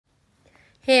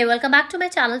Hey, welcome back to my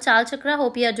channel Chal Chakra.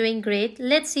 Hope you are doing great.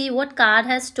 Let's see what card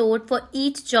has stored for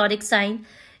each zodiac sign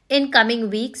in coming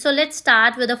week. So let's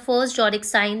start with the first zodiac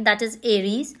sign, that is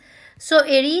Aries. So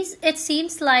Aries, it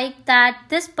seems like that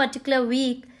this particular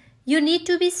week you need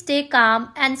to be stay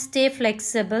calm and stay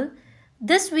flexible.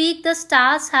 This week the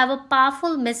stars have a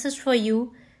powerful message for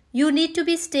you. You need to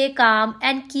be stay calm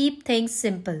and keep things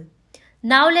simple.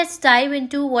 Now let's dive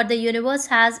into what the universe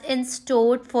has in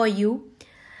store for you.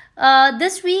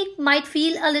 This week might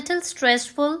feel a little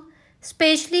stressful,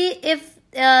 especially if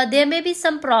there may be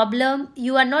some problem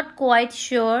you are not quite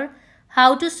sure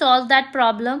how to solve that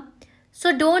problem.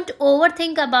 So don't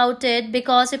overthink about it,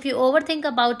 because if you overthink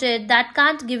about it, that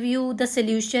can't give you the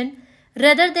solution.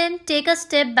 Rather than take a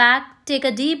step back, take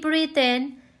a deep breath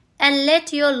in, and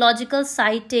let your logical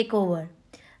side take over.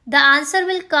 The answer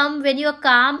will come when you are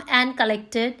calm and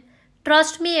collected.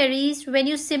 Trust me, Aries, when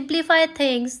you simplify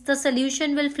things, the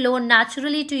solution will flow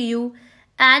naturally to you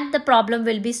and the problem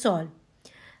will be solved.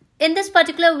 In this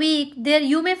particular week, there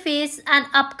you may face an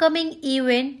upcoming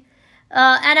event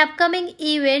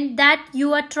that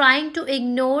you are trying to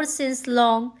ignore since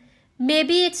long.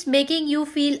 Maybe it's making you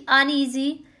feel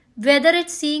uneasy, whether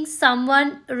it's seeing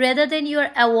someone rather than you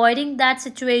are avoiding that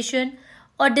situation,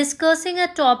 or discussing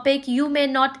a topic you may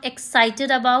not excited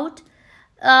about.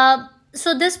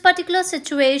 So this particular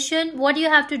situation, what you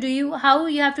have to do, how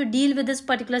you have to deal with this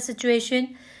particular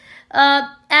situation,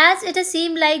 as it has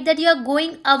seemed like that you are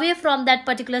going away from that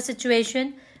particular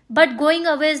situation, but going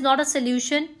away is not a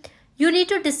solution. You need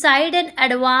to decide in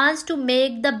advance to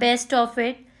make the best of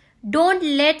it. Don't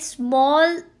let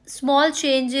small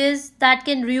changes that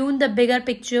can ruin the bigger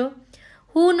picture.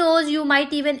 Who knows, you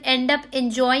might even end up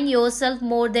enjoying yourself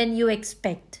more than you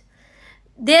expect.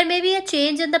 There may be a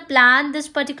change in the plan this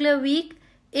particular week.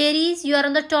 Aries, you are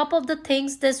on the top of the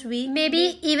things this week,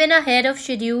 maybe even ahead of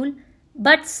schedule.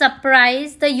 But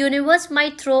surprise, the universe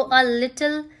might throw a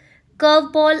little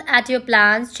curveball at your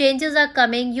plans. Changes are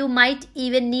coming, you might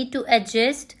even need to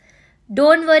adjust.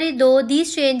 Don't worry though,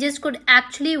 these changes could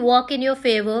actually work in your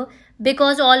favor,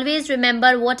 because always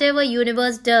remember, whatever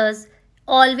universe does,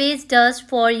 always does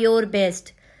for your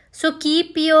best. So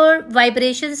keep your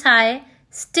vibrations high.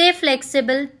 Stay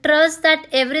flexible, trust that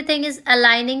everything is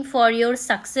aligning for your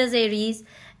success, Aries,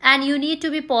 and you need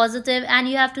to be positive and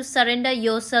you have to surrender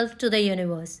yourself to the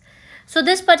universe. So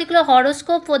this particular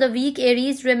horoscope for the week,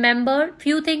 Aries, remember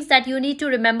few things that you need to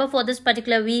remember for this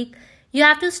particular week. You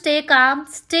have to stay calm,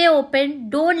 stay open,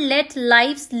 don't let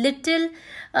life's little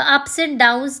ups and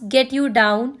downs get you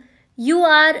down. You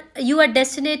are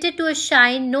destined to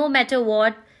shine no matter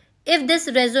what. If this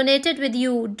resonated with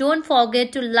you, don't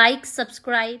forget to like,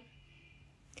 subscribe.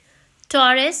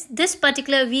 Taurus, this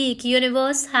particular week,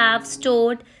 universe have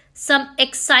stored some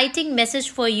exciting message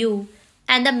for you,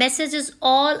 and the message is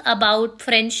all about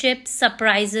friendship,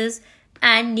 surprises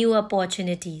and new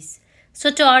opportunities.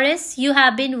 So Taurus, you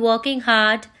have been working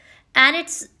hard, and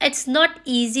it's not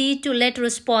easy to let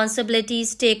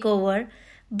responsibilities take over,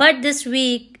 but this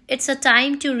week it's a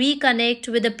time to reconnect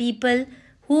with the people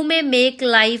who may make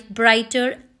life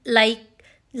brighter,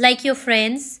 like your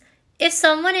friends. If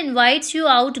someone invites you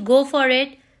out, go for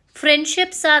it.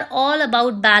 Friendships are all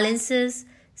about balances.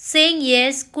 Saying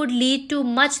yes could lead to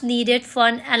much needed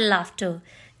fun and laughter,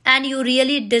 and you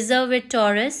really deserve it,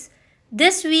 Taurus.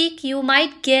 This week you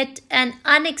might get an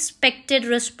unexpected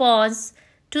response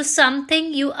to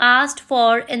something you asked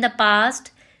for in the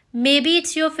past. Maybe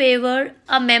it's your favor,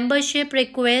 a membership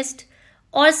request,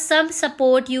 or some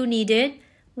support you needed.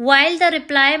 While the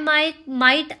reply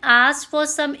might ask for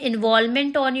some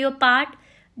involvement on your part,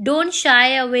 don't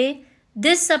shy away.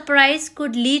 This surprise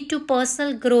could lead to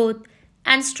personal growth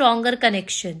and stronger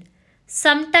connection.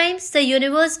 Sometimes the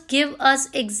universe gives us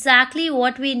exactly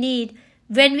what we need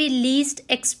when we least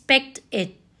expect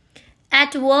it.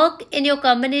 At work, in your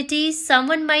community,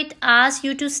 someone might ask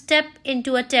you to step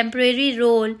into a temporary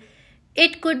role.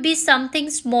 It could be something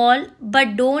small,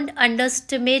 but don't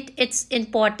underestimate its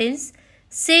importance.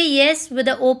 Say yes with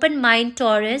an open mind,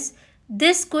 Taurus.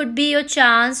 This could be your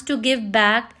chance to give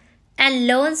back and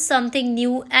learn something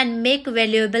new and make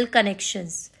valuable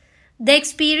connections. The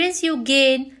experience you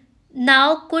gain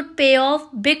now could pay off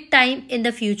big time in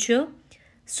the future.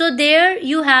 So there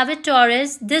you have it,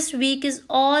 Taurus. This week is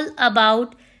all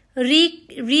about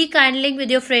rekindling with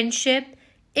your friendship,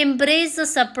 embrace the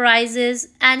surprises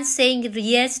and saying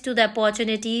yes to the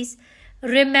opportunities.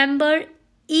 Remember,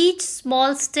 each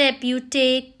small step you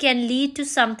take can lead to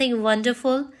something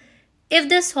wonderful. If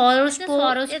this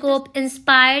horoscope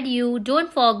inspired you,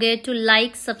 don't forget to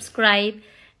like, subscribe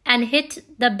and hit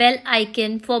the bell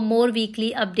icon for more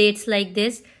weekly updates like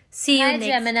this. See you next.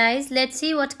 Hi Geminis, let's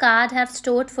see what card have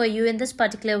stored for you in this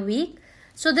particular week.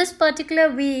 So this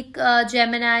particular week,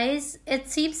 Geminis, it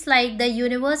seems like the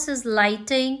universe is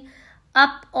lighting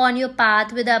up on your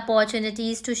path with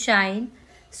opportunities to shine.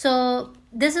 So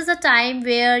this is a time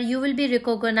where you will be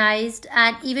recognized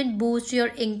and even boost your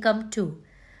income too.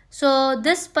 So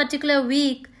this particular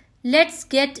week, let's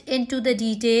get into the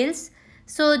details.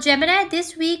 So Gemini,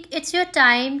 this week it's your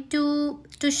time to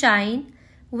shine.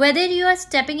 Whether you are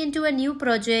stepping into a new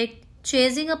project,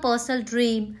 chasing a personal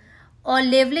dream, or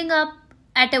leveling up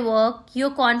at a work,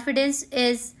 your confidence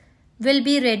will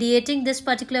be radiating this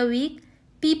particular week.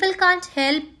 People can't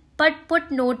help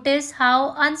but notice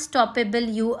how unstoppable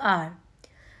you are.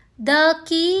 The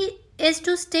key is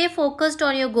to stay focused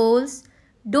on your goals.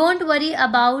 Don't worry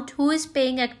about who is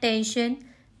paying attention.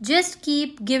 Just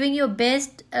keep giving your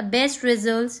best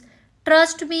results.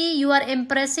 Trust me, you are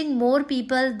impressing more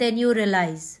people than you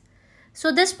realize.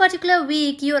 So this particular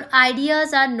week, your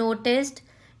ideas are noticed.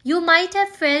 You might have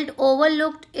felt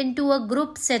overlooked into a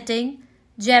group setting,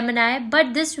 Gemini,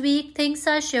 but this week things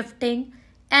are shifting.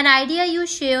 An idea you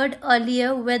shared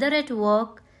earlier, whether at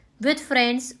work, with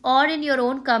friends, or in your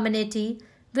own community,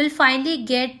 will finally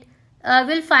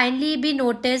be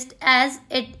noticed as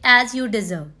you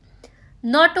deserve.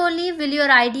 Not only will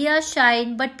your idea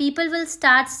shine, but people will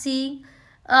start seeing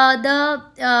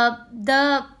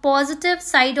the positive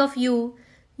side of you.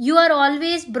 You are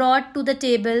always brought to the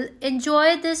table.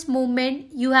 Enjoy this moment.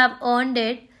 You have earned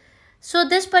it. So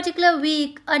this particular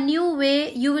week, you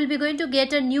will be going to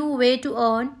get a new way to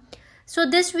earn. So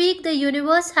this week, the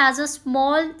universe has a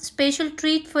small special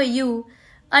treat for you.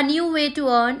 A new way to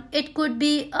earn. It can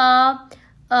be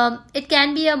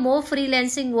a more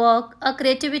freelancing work, a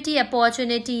creativity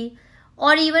opportunity,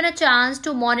 or even a chance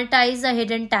to monetize a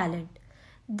hidden talent.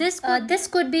 This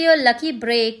could be your lucky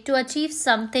break to achieve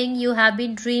something you have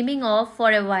been dreaming of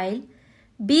for a while.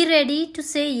 Be ready to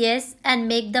say yes and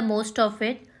make the most of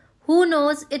it. Who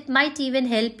knows, it might even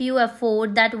help you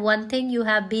afford that one thing you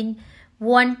have been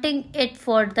wanting it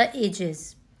for the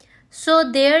ages.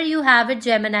 So there you have it,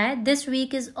 Gemini. This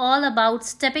week is all about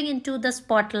stepping into the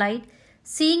spotlight,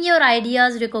 seeing your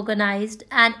ideas recognized,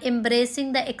 and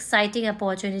embracing the exciting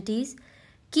opportunities.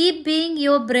 Keep being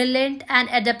your brilliant and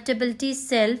adaptability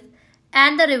self,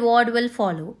 and the reward will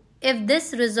follow. If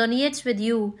this resonates with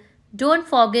you, don't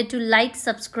forget to like,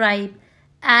 subscribe,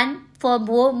 and for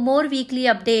more weekly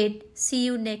update. See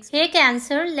you next. Hey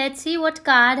Cancer, let's see what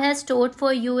card has stored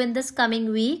for you in this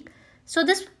coming week. So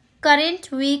this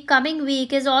coming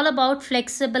week is all about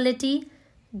flexibility,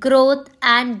 growth,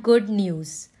 and good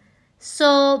news.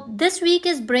 So this week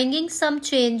is bringing some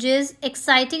changes,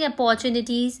 exciting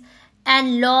opportunities,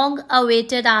 and long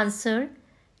awaited answer.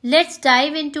 Let's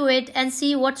dive into it and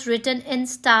see what's written in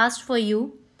stars for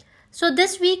you. So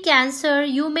this week, Cancer,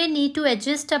 you may need to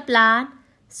adjust a plan,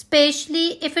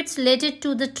 especially if it's related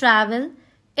to the travel.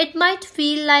 It might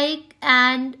feel like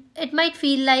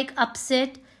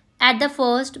upset at the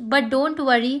first, but don't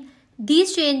worry.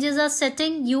 These changes are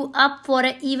setting you up for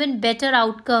an even better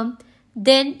outcome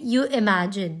than you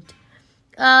imagined.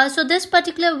 So this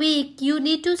particular week, you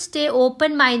need to stay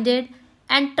open-minded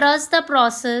and trust the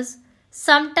process.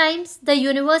 Sometimes the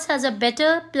universe has a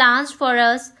better plans for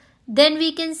us than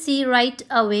we can see right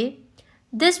away.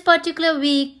 This particular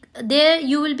week, there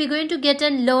you will be going to get a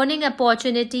learning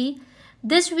opportunity.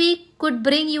 This week could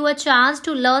bring you a chance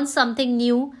to learn something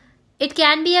new. It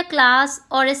can be a class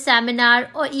or a seminar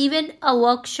or even a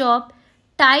workshop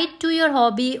tied to your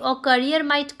hobby or career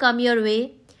might come your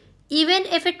way. Even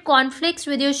if it conflicts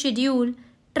with your schedule,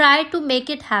 try to make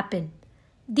it happen.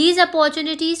 These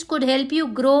opportunities could help you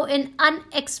grow in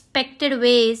unexpected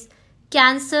ways.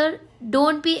 Cancer,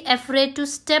 don't be afraid to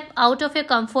step out of your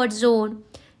comfort zone.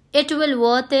 It will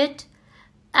worth it.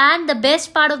 And the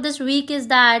best part of this week is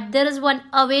that there is one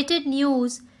awaited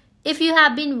news. If you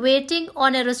have been waiting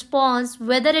on a response,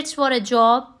 whether it's for a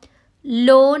job,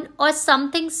 loan, or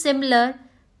something similar,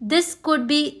 this could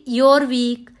be your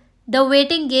week. The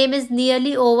waiting game is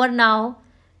nearly over now.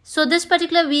 So this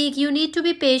particular week, you need to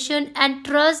be patient and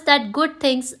trust that good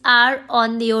things are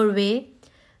on your way.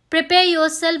 Prepare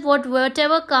yourself for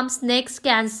whatever comes next,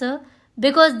 Cancer,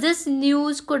 because this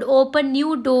news could open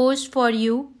new doors for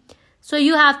you. So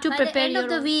you have to prepare. By the end of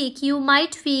the week, you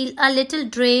might feel a little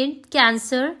drained,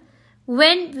 Cancer.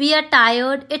 When we are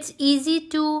tired, it's easy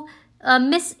to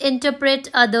misinterpret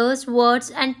others'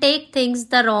 words and take things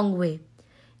the wrong way.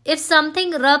 If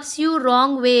something rubs you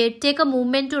wrong way, take a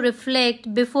moment to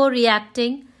reflect before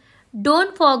reacting.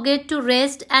 Don't forget to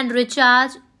rest and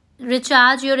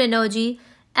recharge your energy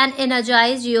and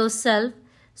energize yourself.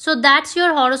 So that's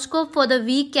your horoscope for the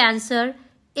week, Cancer.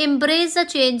 Embrace the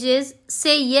changes,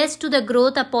 say yes to the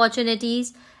growth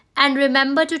opportunities, and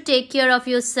remember to take care of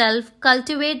yourself.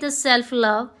 Cultivate the self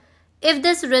love. If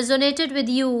this resonated with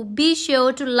you, be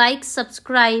sure to like,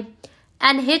 subscribe,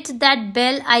 and hit that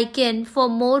bell icon for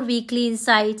more weekly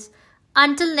insights.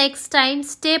 Until next time,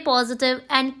 stay positive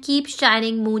and keep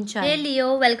shining moonshine. Hey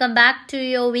Leo, welcome back to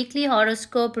your weekly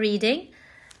horoscope reading.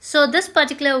 So, this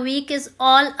particular week is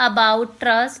all about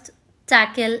trust,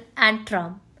 tackle, and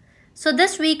trump. So,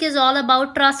 this week is all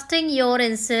about trusting your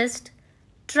instinct,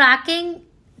 tackling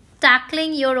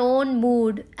your own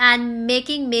mood, and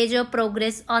making major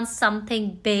progress on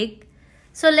something big.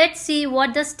 So, let's see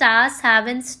what the stars have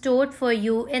in store for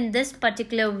you in this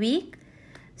particular week.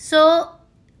 So,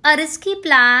 a risky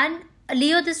plan,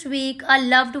 Leo, this week, a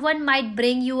loved one might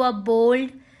bring you a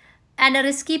bold and a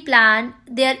risky plan.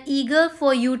 They are eager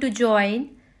for you to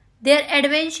join. Their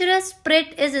adventurous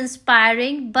spirit is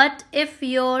inspiring, but if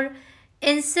your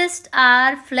insists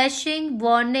are flashing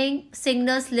warning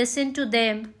signals, listen to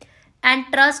them and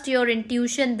trust your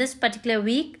intuition this particular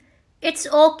week. It's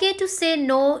okay to say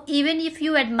no even if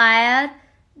you admire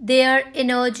their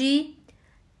energy.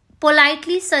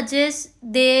 Politely suggest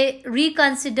they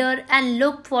reconsider and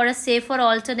look for a safer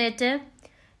alternative.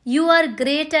 You are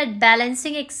great at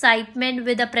balancing excitement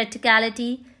with a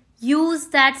practicality. Use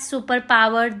that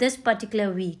superpower this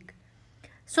particular week.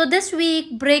 So this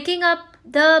week, breaking up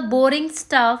the boring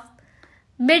stuff.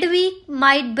 Midweek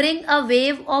might bring a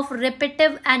wave of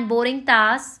repetitive and boring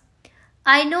tasks.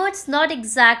 I know it's not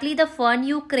exactly the fun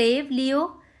you crave,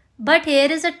 Leo, but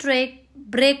here is a trick.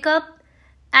 Break up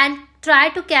and try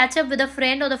to catch up with a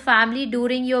friend or the family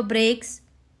during your breaks.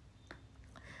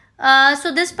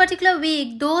 So this particular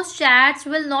week, those chats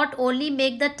will not only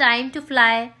make the time to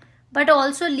fly, but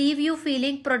also leave you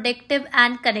feeling productive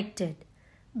and connected.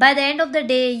 By the end of the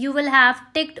day, you will have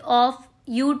ticked off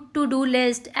your to-do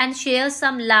list and share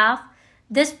some laugh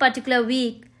this particular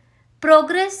week.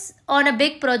 Progress on a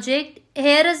big project.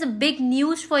 Here is a big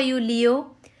news for you,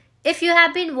 Leo. If you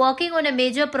have been working on a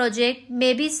major project,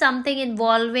 maybe something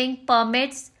involving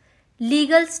permits,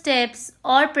 legal steps,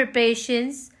 or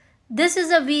preparations, this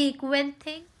is a week when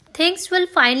things will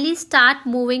finally start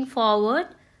moving forward.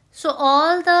 So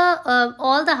all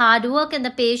the hard work and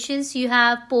the patience you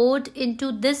have poured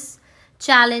into this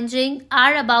challenging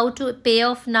are about to pay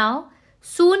off now.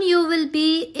 Soon you will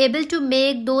be able to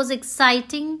make those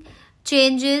exciting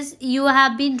changes you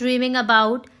have been dreaming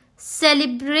about.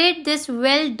 Celebrate this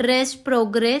well-dressed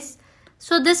progress.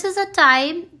 So this is a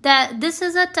time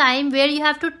where you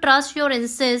have to trust your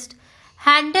instinct.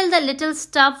 Handle the little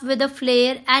stuff with a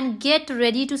flair and get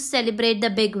ready to celebrate the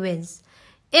big wins.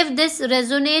 If this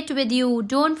resonates with you,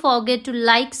 don't forget to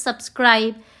like,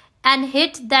 subscribe, and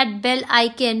hit that bell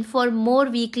icon for more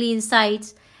weekly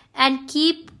insights. And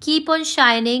keep on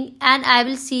shining, and I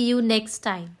will see you next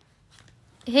time.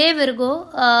 Hey Virgo,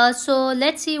 so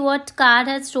let's see what card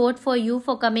has stored for you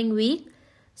for coming week.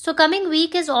 So coming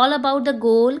week is all about the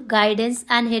goal, guidance,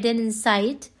 and hidden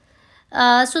insight.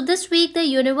 So this week the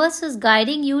universe is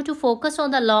guiding you to focus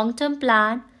on the long-term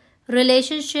plan,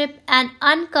 relationship, and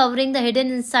uncovering the hidden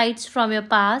insights from your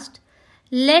past.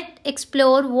 Let's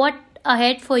explore what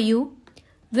ahead for you.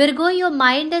 Virgo, your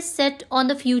mind is set on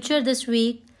the future this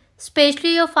week,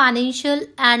 especially your financial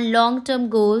and long-term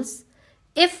goals.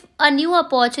 If a new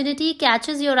opportunity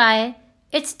catches your eye,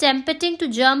 it's tempting to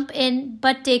jump in,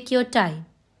 but take your time.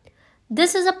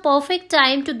 This is a perfect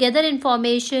time to gather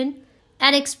information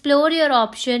and explore your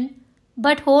option,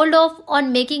 but hold off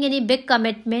on making any big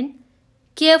commitment.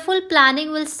 Careful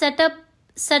planning will set up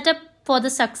for the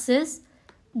success.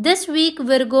 This week,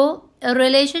 Virgo, a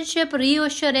relationship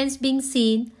reassurance being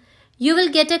seen. You will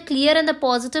get a clear and a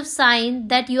positive sign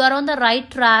that you are on the right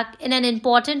track in an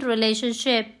important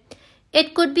relationship.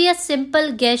 It could be a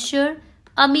simple gesture,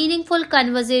 a meaningful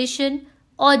conversation,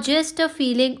 or just a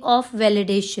feeling of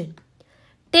validation.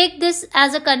 Take this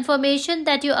as a confirmation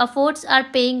that your efforts are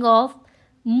paying off.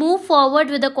 Move forward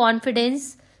with a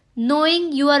confidence,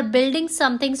 knowing you are building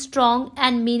something strong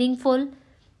and meaningful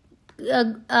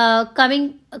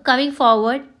coming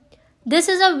forward. This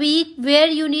is a week where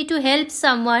you need to help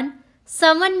someone.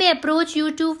 Someone may approach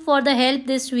you for the help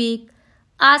this week,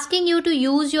 asking you to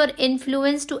use your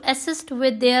influence to assist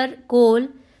with their goal.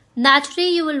 Naturally,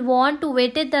 you will want to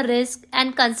weigh the risk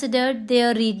and consider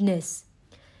their readiness.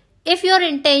 If your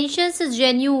intentions is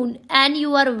genuine and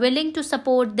you are willing to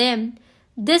support them,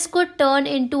 this could turn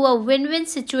into a win-win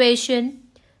situation.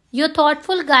 Your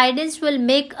thoughtful guidance will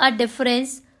make a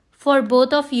difference for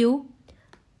both of you.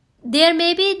 There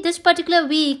may be this particular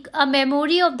week a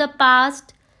memory of the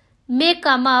past may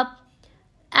come up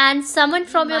and someone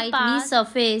from your past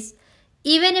resurface.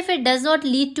 Even if it does not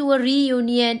lead to a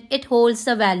reunion, it holds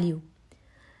the value.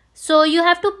 So you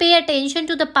have to pay attention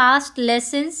to the past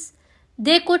lessons.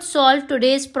 They could solve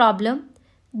today's problem.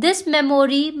 This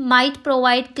memory might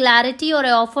provide clarity or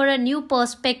offer a new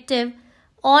perspective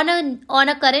on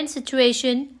a current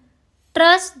situation.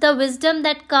 Trust the wisdom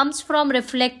that comes from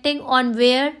reflecting on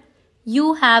where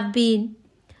you have been.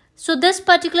 So this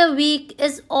particular week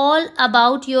is all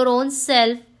about your own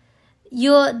self.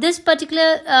 This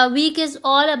particular week is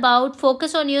all about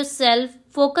focus on yourself,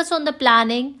 focus on the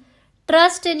planning,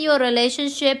 trust in your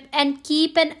relationship, and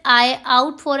keep an eye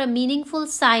out for a meaningful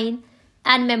sign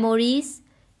and memories.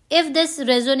 If this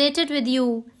resonated with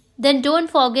you, then don't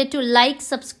forget to like,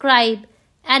 subscribe,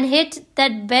 and hit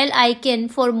that bell icon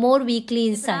for more weekly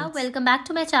insights. Welcome back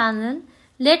to my channel.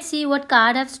 Let's see what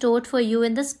card I've stored for you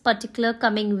in this particular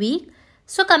coming week.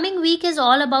 So coming week is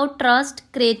all about trust,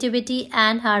 creativity,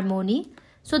 and harmony.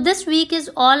 So this week is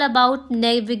all about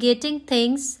navigating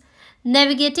things,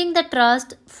 navigating the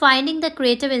trust, finding the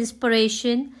creative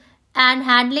inspiration, and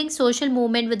handling social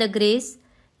movement with a grace.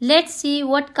 Let's see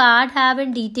what card have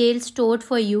in detail stored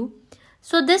for you.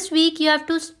 So this week you have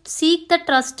to seek the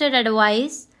trusted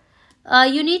advice.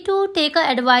 You need to take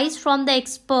advice from the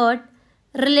expert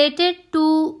related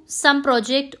to some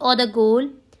project or the goal.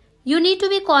 You need to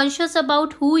be conscious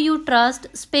about who you trust,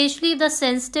 especially if the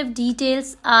sensitive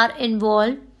details are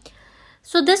involved.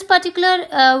 So this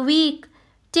particular week,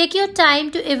 take your time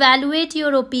to evaluate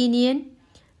your opinion.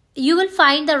 You will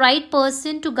find the right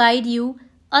person to guide you.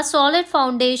 A solid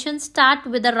foundation starts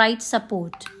with the right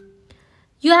support.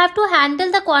 You have to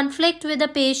handle the conflict with the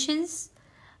patience.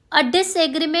 A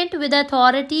disagreement with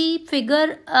authority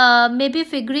figure maybe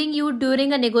figuring you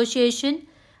during a negotiation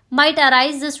might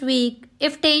arise this week.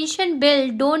 If tension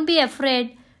builds, don't be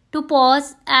afraid to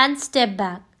pause and step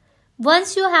back.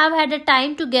 Once you have had a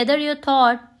time to gather your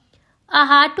thought, a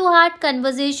heart-to-heart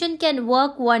conversation can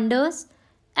work wonders.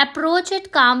 Approach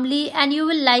it calmly and you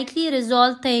will likely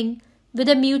resolve things with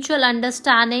a mutual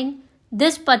understanding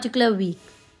this particular week.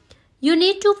 You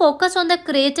need to focus on the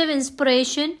creative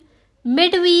inspiration.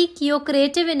 Midweek, your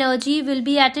creative energy will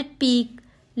be at its peak.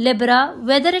 Libra,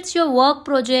 whether it's your work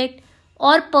project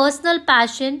or personal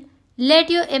passion, let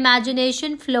your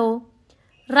imagination flow.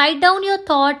 Write down your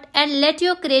thought and let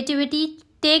your creativity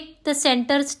take the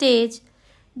center stage.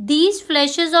 These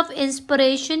flashes of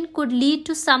inspiration could lead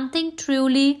to something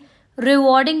truly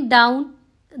rewarding down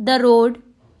the road.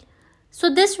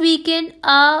 So this weekend,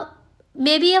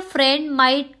 maybe a friend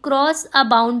might cross a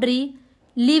boundary,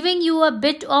 leaving you a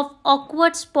bit of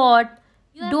awkward spot.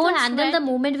 Don't handle the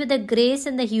moment with the grace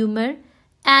and the humor,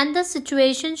 and the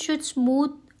situation should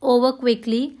smooth over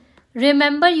quickly.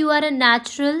 Remember, you are a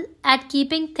natural at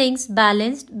keeping things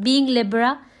balanced, being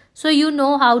Libra, so you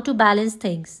know how to balance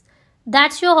things.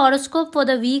 That's your horoscope for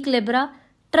the week, Libra.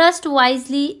 Trust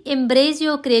wisely, embrace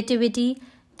your creativity,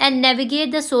 and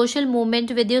navigate the social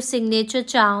movement with your signature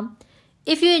charm.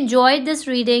 If you enjoyed this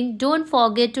reading, don't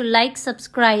forget to like,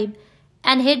 subscribe,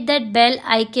 and hit that bell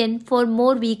icon for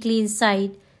more weekly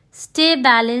insight. Stay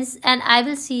balanced and I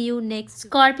will see you next.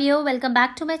 Scorpio, welcome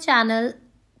back to my channel.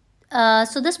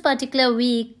 So this particular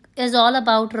week is all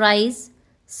about rise,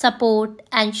 support,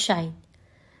 and shine.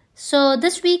 So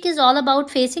this week is all about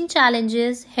facing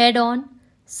challenges head on,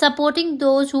 supporting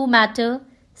those who matter,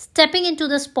 stepping into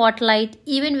the spotlight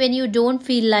even when you don't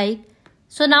feel like.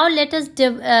 So now let us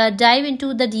dive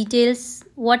into the details,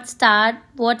 what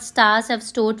stars have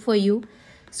stored for you.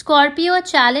 Scorpio, a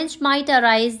challenge might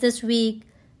arise this week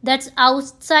that's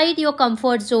outside your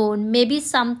comfort zone, maybe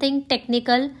something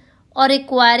technical or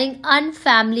requiring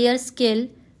unfamiliar skill.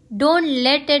 Don't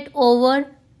let it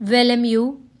overwhelm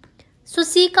you. So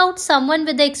seek out someone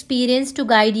with the experience to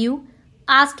guide you.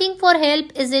 Asking for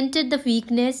help isn't it the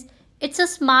weakness? It's a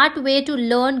smart way to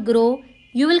learn, grow.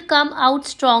 You will come out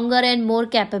stronger and more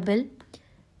capable.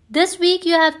 This week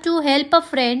you have to help a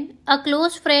friend. A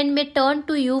close friend may turn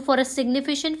to you for a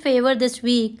significant favor this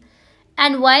week.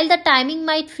 And while the timing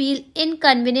might feel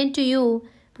inconvenient to you,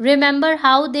 remember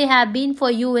how they have been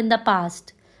for you in the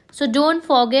past. So don't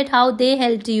forget how they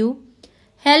helped you.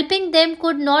 Helping them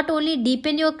could not only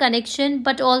deepen your connection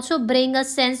but also bring a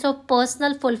sense of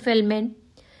personal fulfillment.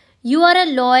 You are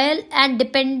a loyal and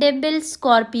dependable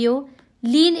Scorpio.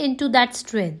 Lean into that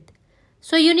strength.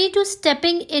 So you need to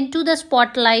stepping into the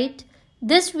spotlight.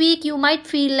 This week you might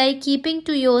feel like keeping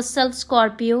to yourself,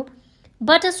 Scorpio,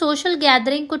 but a social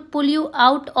gathering could pull you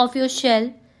out of your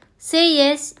shell. Say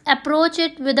yes, approach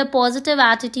it with a positive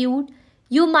attitude.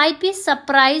 You might be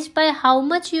surprised by how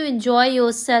much you enjoy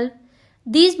yourself.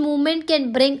 These moments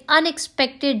can bring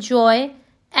unexpected joy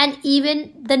and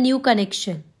even the new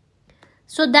connection.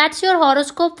 So that's your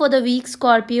horoscope for the week,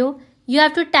 Scorpio. You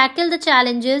have to tackle the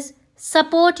challenges,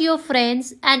 support your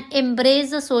friends, and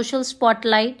embrace the social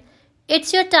spotlight.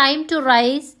 It's your time to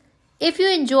rise. If you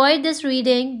enjoyed this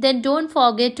reading, then don't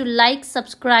forget to like,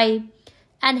 subscribe,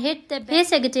 and hit the bell. Hey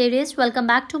Sagittarius, welcome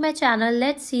back to my channel.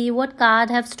 Let's see what card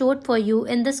have stored for you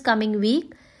in this coming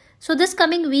week. So this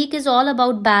coming week is all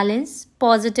about balance,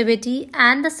 positivity,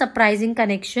 and the surprising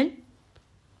connection.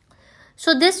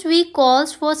 So this week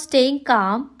calls for staying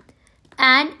calm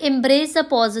and embrace the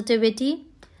positivity.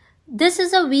 This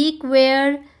is a week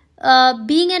where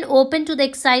being an open to the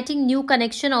exciting new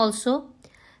connection also.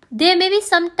 There may be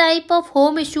some type of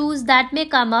home issues that may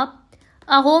come up.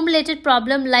 A home related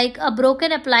problem like a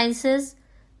broken appliances,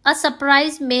 a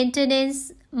surprise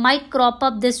maintenance might crop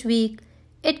up this week.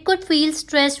 It could feel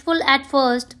stressful at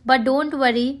first, but don't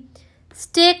worry.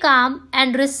 Stay calm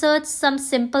and research some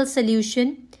simple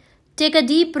solution. Take a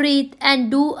deep breath and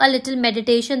do a little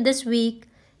meditation this week.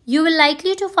 You will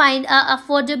likely to find a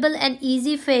affordable and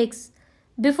easy fix.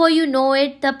 Before you know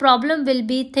it, the problem will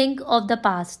be thing of the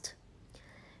past.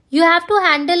 You have to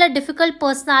handle a difficult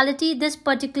personality this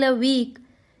particular week.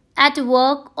 At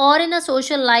work or in a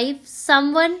social life,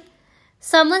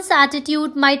 someone's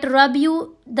attitude might rub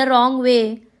you the wrong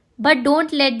way, but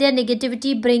don't let their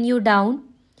negativity bring you down.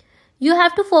 You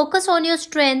have to focus on your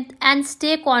strength and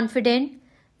stay confident.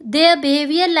 Their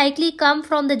behavior likely come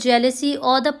from the jealousy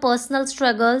or the personal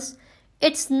struggles.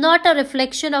 It's not a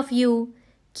reflection of you.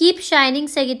 Keep shining,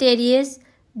 Sagittarius.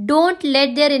 Don't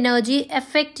let their energy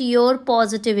affect your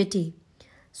positivity.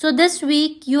 So this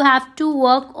week you have to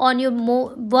work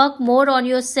more on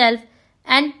yourself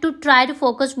and to try to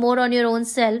focus more on your own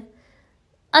self.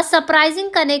 A surprising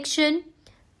connection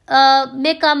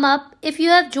may come up if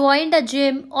you have joined a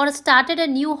gym or started a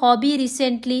new hobby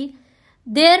recently.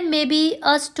 There may be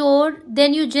a store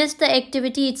than you just the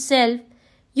activity itself.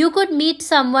 You could meet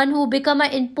someone who become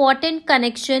an important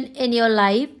connection in your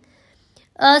life.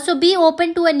 So be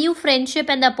open to a new friendship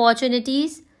and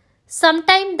opportunities.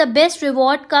 Sometimes the best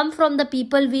reward come from the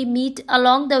people we meet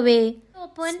along the way.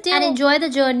 Stay and enjoy the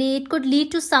journey. It could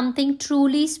lead to something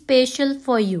truly special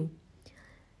for you.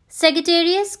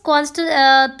 Sagittarius,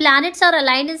 planets are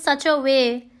aligned in such a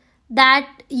way that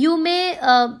you may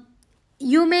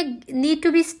need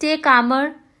to be stay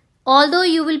calmer. Although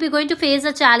you will be going to face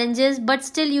the challenges, but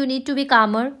still you need to be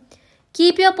calmer.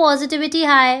 Keep your positivity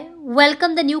high.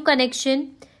 Welcome the new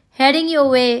connection heading your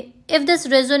way. If this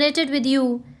resonated with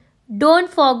you, don't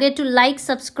forget to like,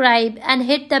 subscribe, and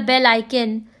hit the bell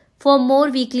icon for more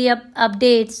weekly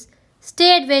updates.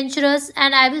 Stay adventurous,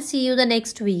 and I will see you the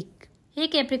next week. Hey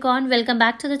Capricorn, welcome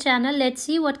back to the channel. Let's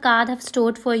see what card have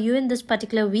stored for you in this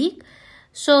particular week.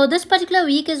 So this particular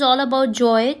week is all about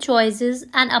joy, choices,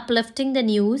 and uplifting the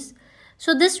news.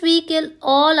 So this week is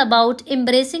all about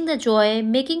embracing the joy,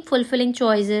 making fulfilling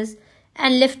choices,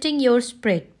 and lifting your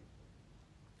spirit.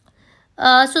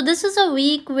 So this is a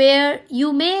week where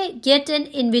you may get an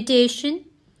invitation.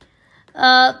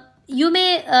 You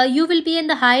will be in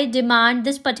the high demand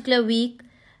this particular week.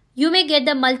 You may get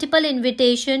the multiple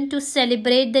invitation to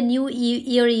celebrate the new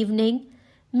year evening.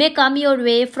 May come your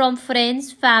way from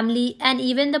friends, family, and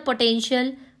even the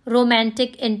potential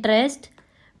romantic interest.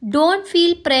 Don't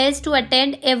feel pressed to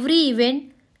attend every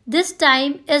event. This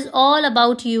time is all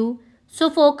about you. So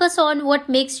focus on what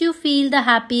makes you feel the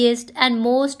happiest and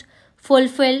most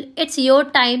fulfilled. It's your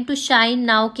time to shine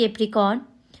now, Capricorn.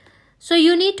 So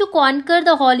you need to conquer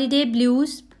the holiday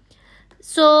blues.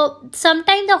 So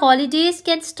sometimes the holidays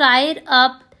can stir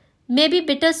up maybe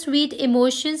bittersweet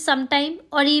emotions sometime,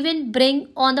 or even bring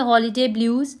on the holiday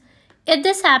blues. If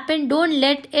this happens, don't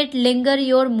let it linger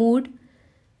your mood.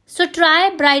 So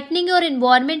try brightening your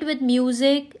environment with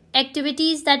music,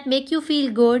 activities that make you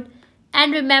feel good.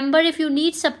 And remember, if you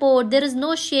need support, there is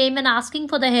no shame in asking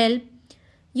for the help.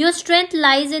 Your strength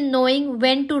lies in knowing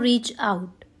when to reach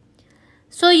out.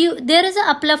 So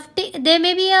there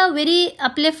may be a very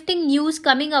uplifting news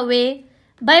coming away.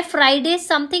 By Friday,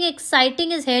 something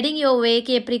exciting is heading your way,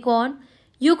 Capricorn.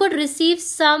 You could receive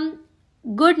some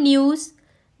good news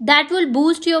that will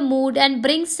boost your mood and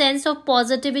bring sense of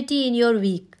positivity in your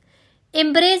week.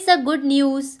 Embrace the good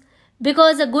news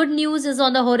because the good news is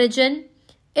on the horizon.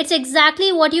 It's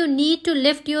exactly what you need to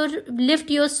lift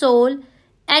your soul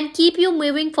and keep you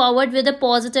moving forward with a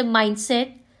positive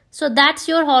mindset. So that's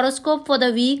your horoscope for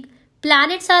the week.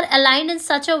 Planets are aligned in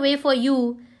such a way for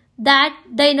you that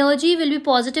the energy will be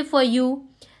positive for you.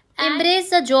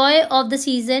 Embrace the joy of the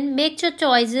season. Make your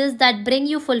choices that bring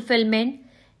you fulfillment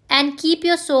and keep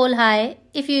your soul high.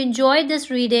 If you enjoyed this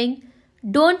reading,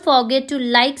 don't forget to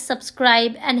like,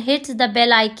 subscribe, and hit the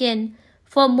bell icon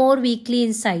for more weekly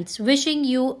insights. Wishing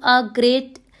you a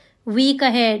great week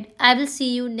ahead. I will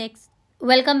see you next.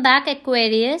 Welcome back,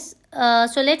 Aquarius.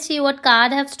 So let's see what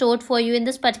card have stored for you in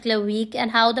this particular week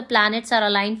and how the planets are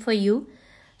aligned for you.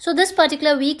 So this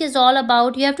particular week is all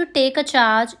about you have to take a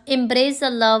charge, embrace the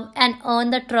love and earn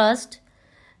the trust.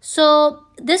 So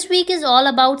this week is all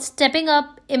about stepping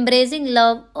up, embracing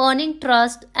love, earning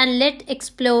trust, and let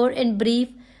explore in brief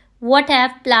what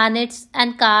have planets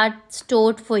and cards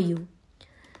stored for you.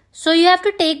 So you have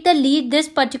to take the lead this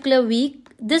particular week.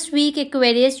 This week,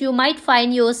 Aquarius, you might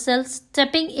find yourself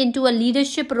stepping into a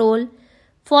leadership role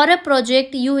for a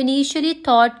project you initially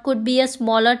thought could be a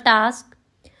smaller task.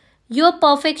 Your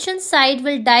perfection side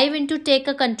will dive into take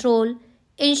a control,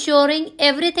 ensuring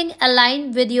everything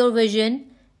aligned with your vision.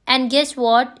 And guess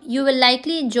what? You will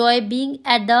likely enjoy being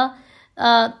at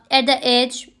the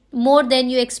edge more than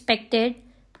you expected.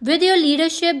 With your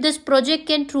leadership, this project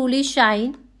can truly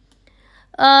shine.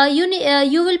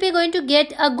 You will be going to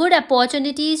get a good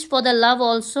opportunities for the love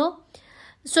also.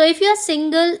 So if you are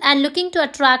single and looking to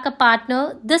attract a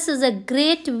partner, this is a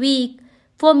great week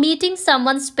for meeting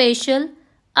someone special.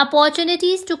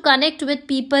 Opportunities to connect with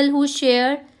people who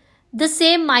share the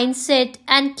same mindset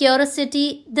and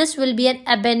curiosity. This will be an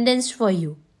abundance for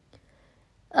you.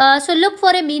 So look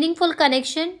for a meaningful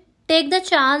connection. Take the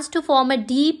chance to form a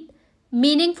deep,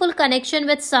 meaningful connection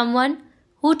with someone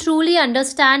who truly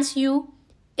understands you.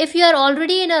 If you are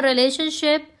already in a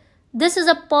relationship, this is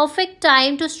a perfect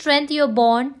time to strengthen your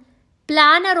bond,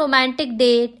 plan a romantic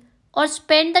date, or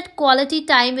spend that quality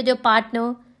time with your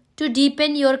partner to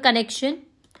deepen your connection.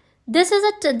 This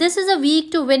is a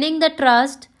week to winning the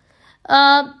trust.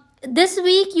 This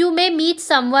week you may meet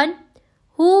someone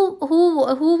who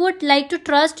would like to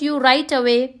trust you right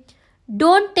away.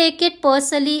 Don't take it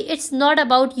personally. It's not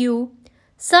about you.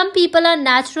 Some people are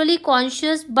naturally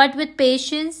conscious, but with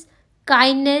patience,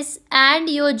 kindness and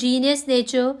your genius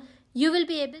nature, you will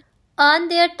be able to earn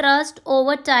their trust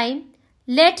over time.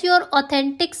 Let your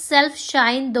authentic self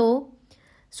shine though.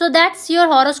 So that's your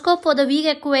horoscope for the week,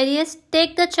 Aquarius.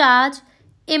 Take the charge,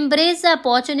 embrace the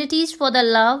opportunities for the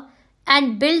love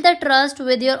and build the trust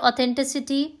with your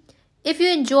authenticity. If you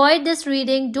enjoyed this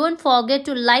reading, don't forget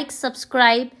to like,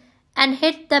 subscribe and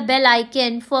hit the bell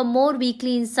icon for more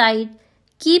weekly insight.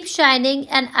 Keep shining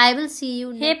and I will see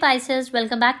you next. Hey Pisces,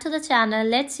 welcome back to the channel.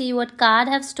 Let's see what card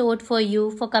have stored for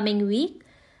you for coming week.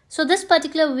 So this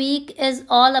particular week is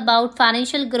all about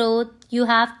financial growth. You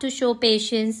have to show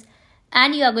patience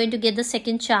and you are going to get the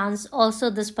second chance also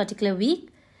this particular week.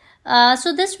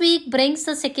 So this week brings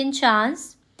the second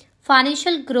chance,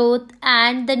 financial growth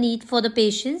and the need for the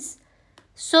patience.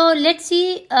 So let's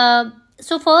see.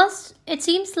 So first, it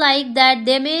seems like that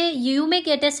you may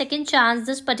get a second chance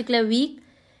this particular week.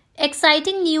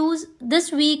 Exciting news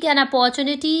this week, an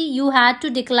opportunity you had to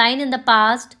decline in the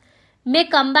past may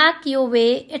come back your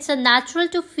way. It's a natural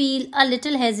to feel a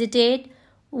little hesitate,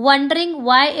 wondering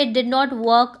why it did not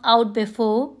work out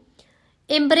before.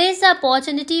 Embrace the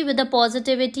opportunity with the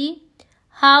positivity.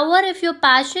 However, if your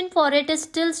passion for it is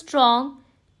still strong,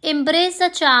 embrace the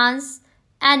chance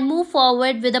and move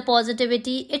forward with the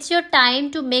positivity. It's your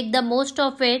time to make the most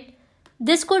of it.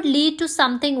 This could lead to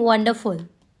something wonderful.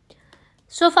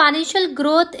 So financial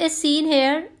growth is seen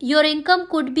here. Your income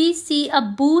could see a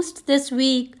boost this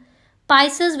week,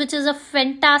 Pisces, which is a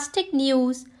fantastic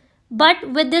news. But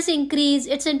with this increase,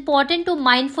 it's important to be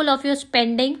mindful of your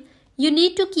spending. You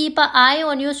need to keep an eye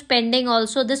on your spending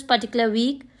also this particular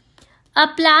week.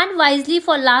 Plan wisely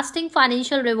for lasting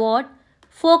financial reward.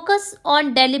 Focus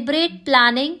on deliberate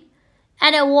planning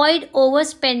and avoid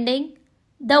overspending.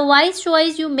 The wise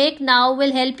choice you make now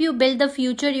will help you build the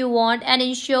future you want and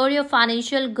ensure your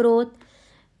financial growth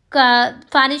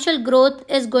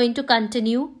is going to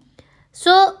continue.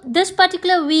 So this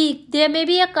particular week, there may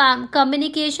be a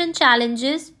communication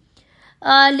challenges.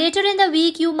 Later in the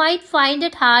week, you might find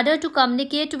it harder to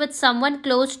communicate with someone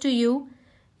close to you.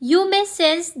 You may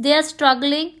sense they are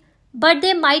struggling, but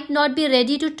they might not be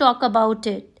ready to talk about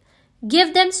it.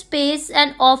 Give them space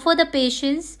and offer the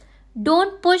patience.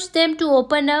 Don't push them to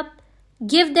open up.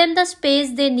 Give them the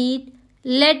space they need.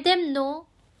 Let them know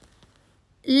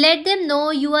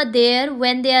you are there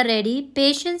when they are ready.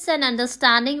 Patience and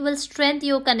understanding will strengthen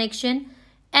your connection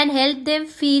and help them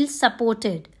feel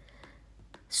supported.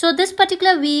 So this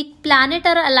particular week, planets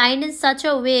are aligned in such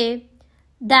a way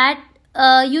that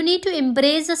you need to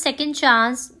embrace a second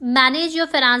chance, manage your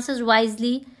finances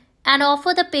wisely, and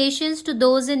offer the patience to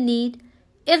those in need.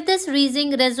 If this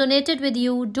reading resonated with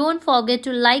you, don't forget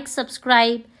to like,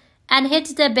 subscribe, and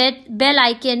hit the bell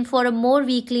icon for a more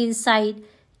weekly insight.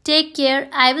 Take care.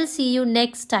 I will see you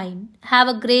next time. Have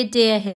a great day ahead.